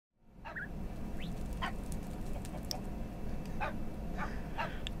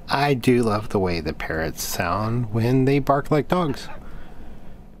I do love the way the parrots sound when they bark like dogs.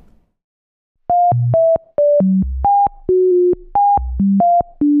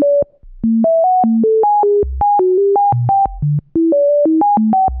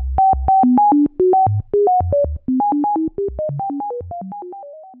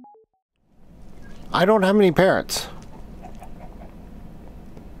 I don't have any parrots.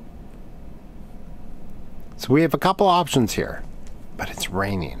 So we have a couple options here, but it's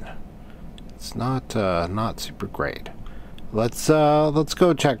raining. It's not super great. Let's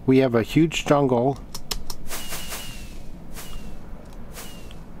go check. We have a huge jungle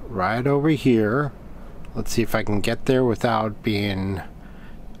right over here. Let's see if I can get there without being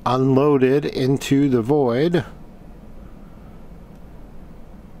unloaded into the void.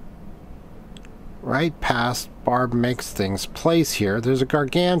 Right past BarbMakesThings place here, there's a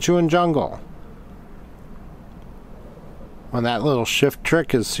gargantuan jungle. And that little shift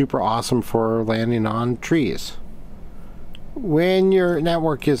trick is super awesome for landing on trees when your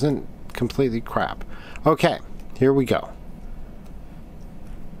network isn't completely crap. Okay, here we go.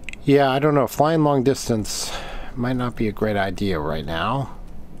 Yeah, I don't know, flying long distance might not be a great idea right now.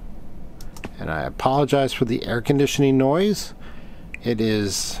 And I apologize for the air conditioning noise. It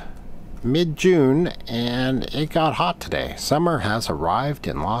is mid-June and it got hot today. Summer has arrived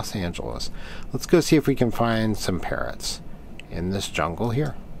in Los Angeles. Let's go see if we can find some parrots in this jungle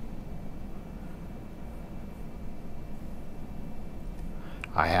here.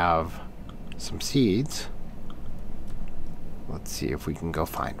 I have some seeds. Let's see if we can go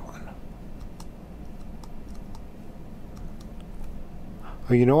find one.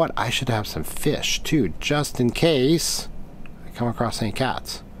 Oh, you know what? I should have some fish too, just in case I come across any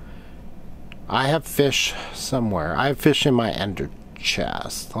cats. I have fish somewhere. I have fish in my ender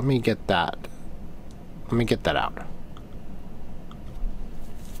chest. Let me get that. Let me get that out.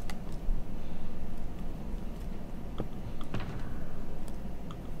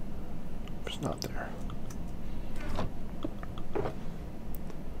 It's not there.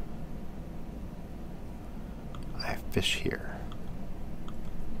 I have fish here.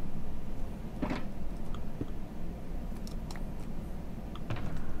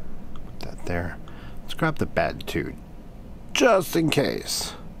 There. Let's grab the bed too, just in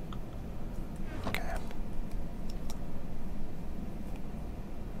case. Okay.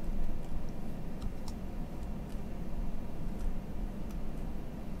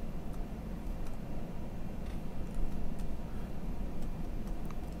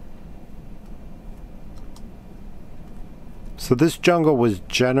 So this jungle was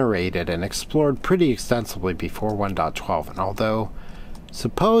generated and explored pretty extensively before 1.12, and although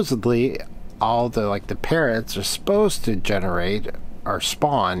supposedly all the parrots are supposed to generate or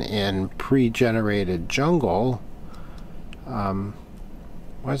spawn in pre-generated jungle. Why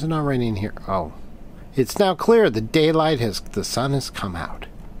is it not raining here? Oh, it's now clear. The sun has come out.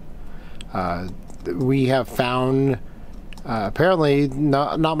 We have found apparently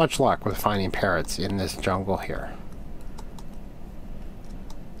not much luck with finding parrots in this jungle here.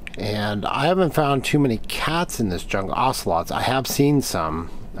 And I haven't found too many cats in this jungle. Ocelots, I have seen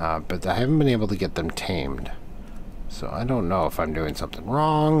some, but I haven't been able to get them tamed. So I don't know if I'm doing something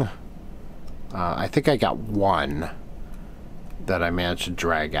wrong. I think I got one that I managed to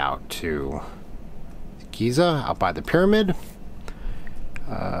drag out to Giza, out by the pyramid.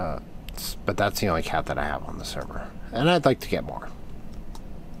 But that's the only cat that I have on the server. And I'd like to get more.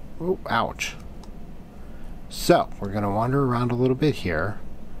 Oh, ouch. So, we're going to wander around a little bit here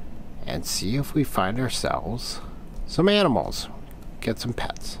and see if we find ourselves some animals. Get some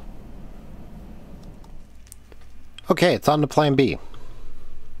pets. Okay, it's on to plan B.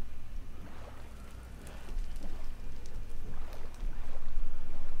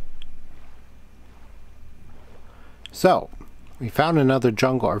 So, we found another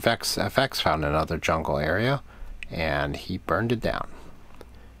jungle, or VexFX found another jungle area, and he burned it down.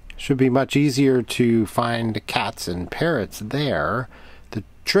 Should be much easier to find cats and parrots there. The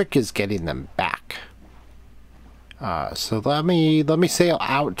trick is getting them back. So let me sail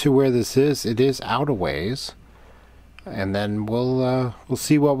out to where this is. It is out a ways, and then we'll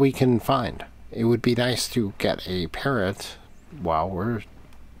see what we can find. It would be nice to get a parrot while we're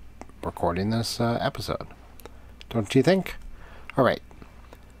recording this episode. Don't you think? All right.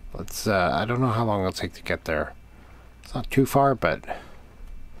 Let's. I don't know how long it'll take to get there. It's not too far, but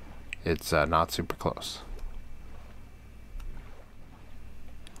it's not super close.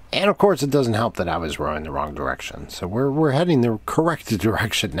 And of course, it doesn't help that I was rowing the wrong direction. So we're heading the correct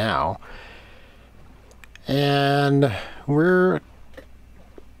direction now, and we're,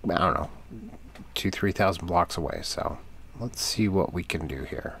 I don't know, 2,000 to 3,000 blocks away. So let's see what we can do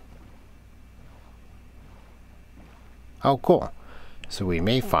here. Oh, cool. So we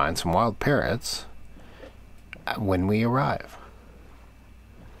may find some wild parrots when we arrive.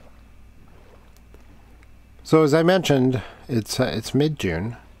 So as I mentioned, it's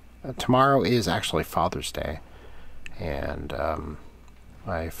mid-June. Tomorrow is actually Father's Day, and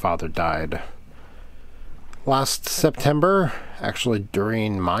my father died last September, actually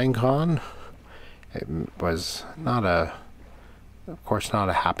during Minecon. It was not a, of course, not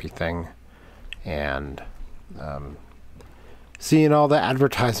a happy thing, and seeing all the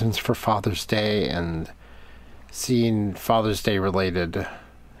advertisements for Father's Day and seeing Father's Day related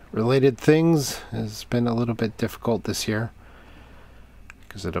things has been a little bit difficult this year,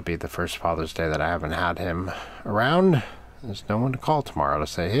 because it'll be the first Father's Day that I haven't had him around. There's no one to call tomorrow to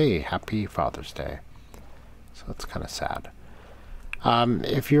say, hey, happy Father's Day. So it's kind of sad.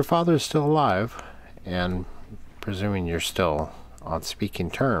 If your father is still alive, and presuming you're still on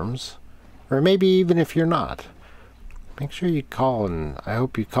speaking terms, or maybe even if you're not, make sure you call, and I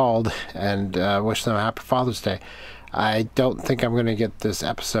hope you called, and wish them a happy Father's Day. I don't think I'm going to get this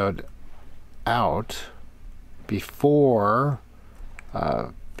episode out before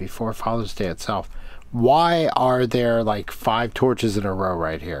Father's Day itself. Why are there like 5 torches in a row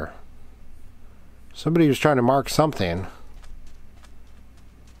right here? Somebody was trying to mark something.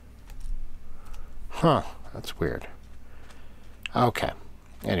 Huh, that's weird. Okay,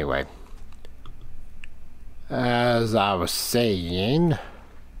 anyway. As I was saying,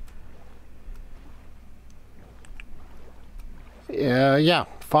 yeah,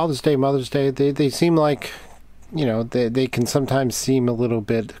 Father's Day, Mother's Day, they seem like, you know, they can sometimes seem a little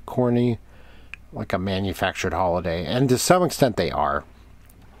bit corny, like a manufactured holiday, and to some extent they are.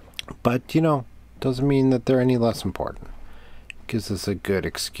 But, you know, doesn't mean that they're any less important. It gives us a good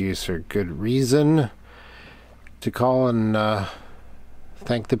excuse or good reason to call and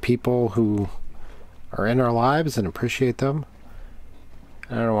thank the people who are in our lives and appreciate them.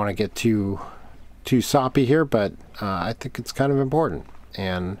 I don't want to get too soppy here, but I think it's kind of important,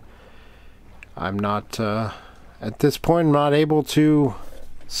 and I'm not at this point I'm not able to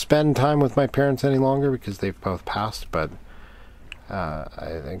spend time with my parents any longer because they've both passed, but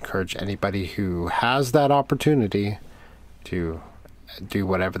I encourage anybody who has that opportunity to do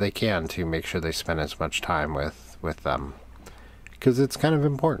whatever they can to make sure they spend as much time with them, because it's kind of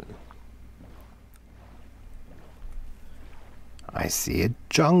important. I see a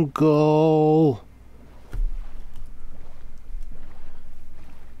jungle.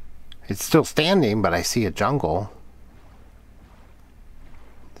 It's still standing, but I see a jungle.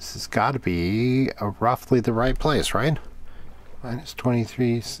 This has got to be roughly the right place, right? Minus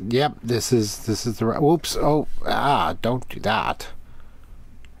 23. Yep, this is the right. Whoops! Oh, don't do that.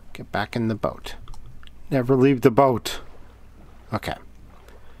 Get back in the boat. Never leave the boat. Okay.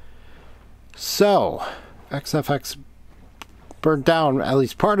 So, VexFX burned down at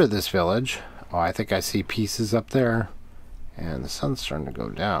least part of this village. Oh, I think I see pieces up there. And the sun's starting to go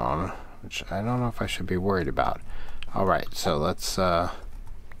down, which I don't know if I should be worried about. Alright, so let's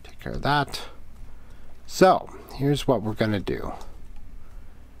take care of that. So, here's what we're going to do.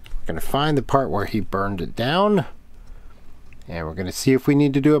 We're going to find the part where he burned it down. And we're going to see if we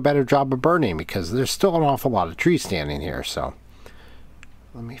need to do a better job of burning, because there's still an awful lot of trees standing here. So,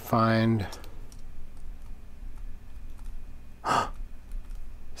 let me find...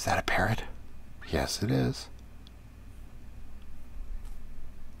 Is that a parrot? Yes, it is.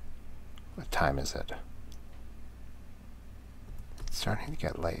 What time is it? It's starting to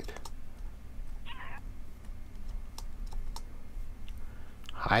get late.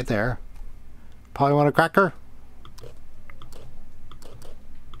 Hi there. Probably want a cracker?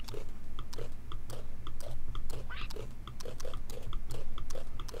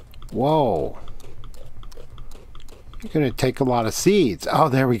 Whoa. You're going to take a lot of seeds. Oh,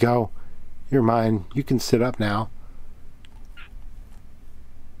 there we go. You're mine. You can sit up now.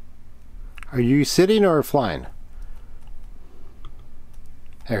 Are you sitting or flying?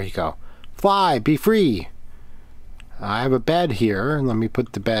 There you go. Fly, be free. I have a bed here. Let me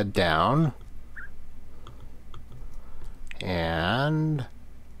put the bed down. And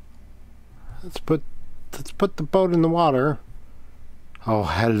let's put the boat in the water. Oh,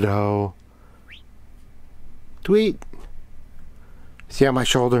 hello. Tweet. See on my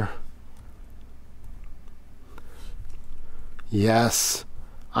shoulder? Yes.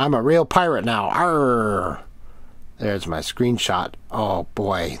 I'm a real pirate now. Arr! There's my screenshot. Oh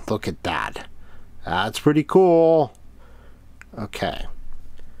boy, look at that. That's pretty cool. Okay.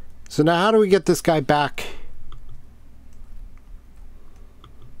 So now how do we get this guy back?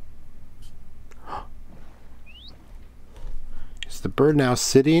 Is the bird now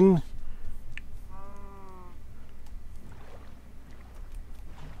sitting?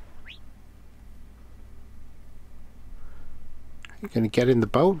 Are you going to get in the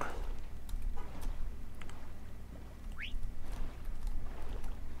boat?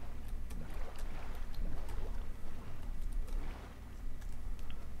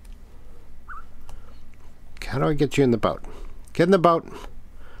 How do I get you in the boat? Get in the boat.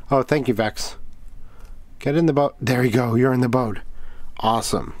 Oh, thank you, Vex. Get in the boat. There you go. You're in the boat.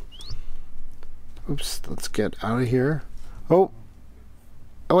 Awesome. Oops. Let's get out of here. Oh.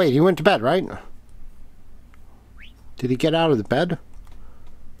 Oh, wait. He went to bed, right? Did he get out of the bed?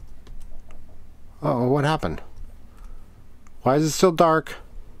 Uh-oh, what happened? Why is it still dark?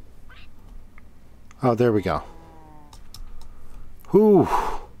 Oh, there we go. Whew.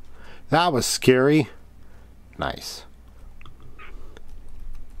 That was scary. Nice.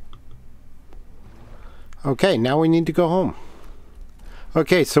 Okay, now we need to go home.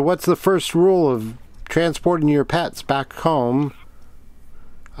 Okay, so what's the first rule of transporting your pets back home?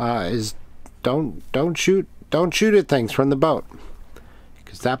 Is don't shoot at things from the boat,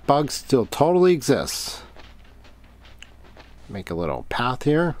 because that bug still totally exists. Make a little path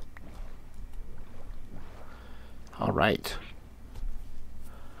here. All right.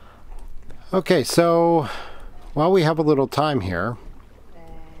 Okay, so while we have a little time here,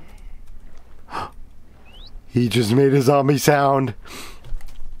 he just made a zombie sound.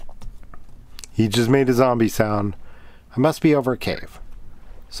 He just made a zombie sound. I must be over a cave.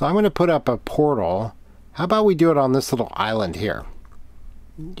 So I'm going to put up a portal. How about we do it on this little island here?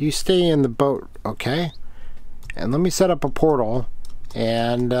 You stay in the boat, okay? And let me set up a portal,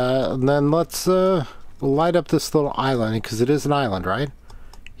 and then let's we'll light up this little island, because it is an island, right?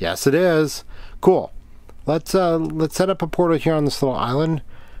 Yes, it is. Cool. Let's set up a portal here on this little island,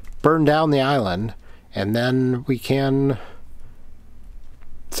 burn down the island, and then we can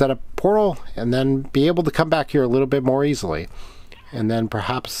set up a portal and then be able to come back here a little bit more easily. And then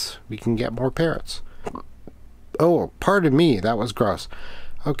perhaps we can get more parrots. Oh, pardon me, that was gross.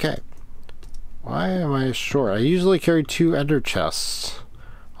 Okay. Why am I short? I usually carry 2 ender chests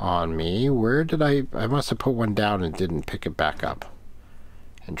on me. Where did I must have put one down and didn't pick it back up.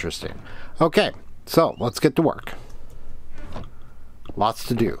 Interesting. Okay, so let's get to work. Lots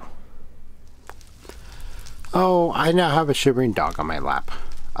to do. Oh, I now have a shivering dog on my lap.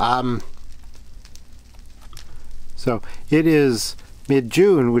 So it is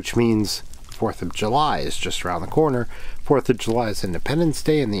mid-June, which means 4th of July is just around the corner. 4th of July is Independence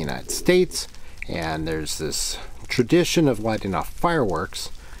Day in the United States, and there's this tradition of lighting off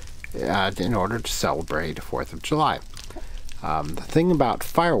fireworks in order to celebrate 4th of July. The thing about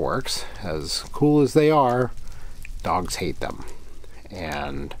fireworks, as cool as they are, dogs hate them,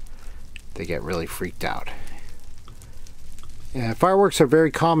 and they get really freaked out. Fireworks are very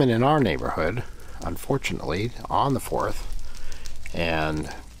common in our neighborhood, unfortunately, on the 4th,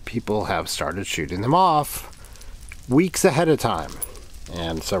 and people have started shooting them off weeks ahead of time.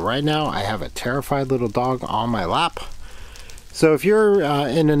 And so right now I have a terrified little dog on my lap. So if you're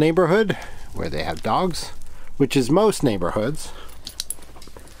in a neighborhood where they have dogs, which is most neighborhoods,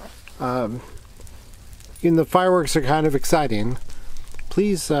 the fireworks are kind of exciting,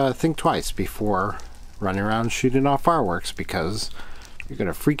 please think twice before running around shooting off fireworks, because you're going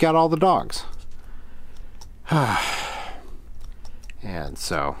to freak out all the dogs. And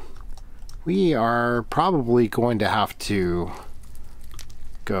so we are probably going to have to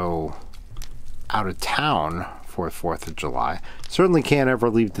go out of town for 4th of July. Certainly can't ever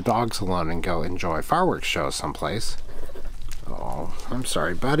leave the dogs alone and go enjoy fireworks shows someplace. Oh, I'm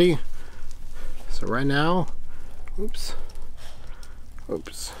sorry, buddy. So right now, oops.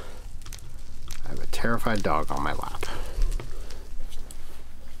 I have a terrified dog on my lap.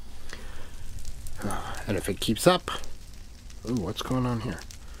 And if it keeps up... Ooh, what's going on here?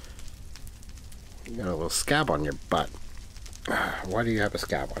 You got a little scab on your butt. Why do you have a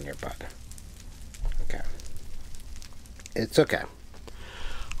scab on your butt? Okay. It's okay.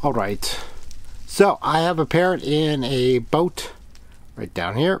 Alright. So, I have a parrot in a boat right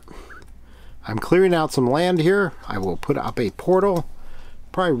down here. I'm clearing out some land here. I will put up a portal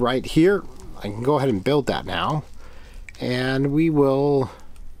probably right here. I can go ahead and build that now. And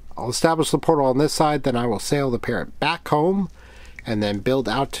I'll establish the portal on this side, then I will sail the parrot back home, and then build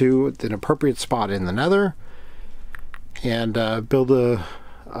out to an appropriate spot in the nether, and build a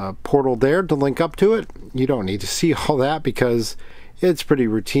portal there to link up to it. You don't need to see all that because it's pretty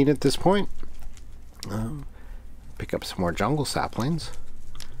routine at this point. Pick up some more jungle saplings.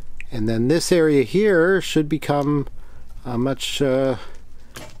 And then this area here should become much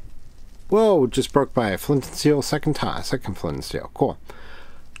Whoa, just broke my flint and steel second flint and steel. Cool.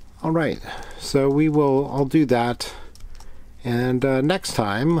 All right, so I'll do that. And next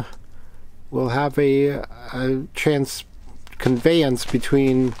time, we'll have a conveyance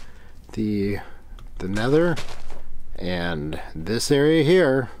between the nether and this area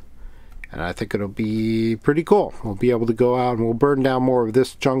here. And I think it'll be pretty cool. We'll be able to go out and we'll burn down more of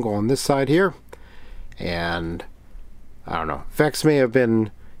this jungle on this side here. And I don't know, Vex may have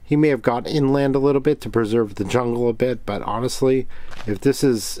got inland a little bit to preserve the jungle a bit, but honestly, if this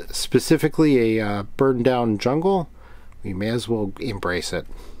is specifically a burned down jungle, we may as well embrace it.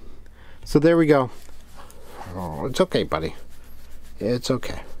 So there we go. Oh, it's okay, buddy. It's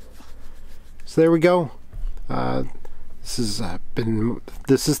okay. So there we go. This is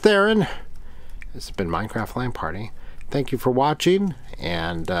Theron. This has been Minecraft LAN Party. Thank you for watching,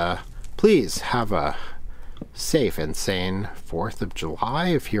 and please have a safe and sane 4th of July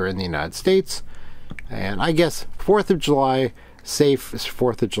if you're in the United States. And I guess 4th of July, safe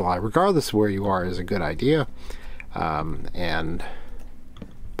 4th of July, regardless of where you are, is a good idea. But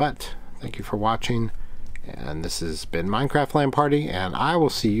thank you for watching, and this has been Minecraft LAN Party, and I will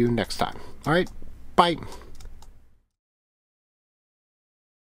see you next time. All right, bye.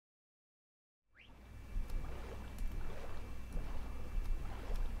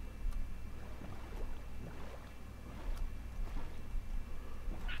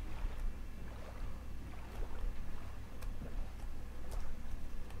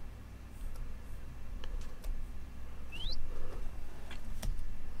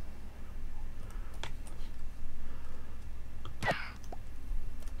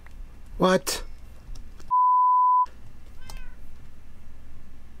 What?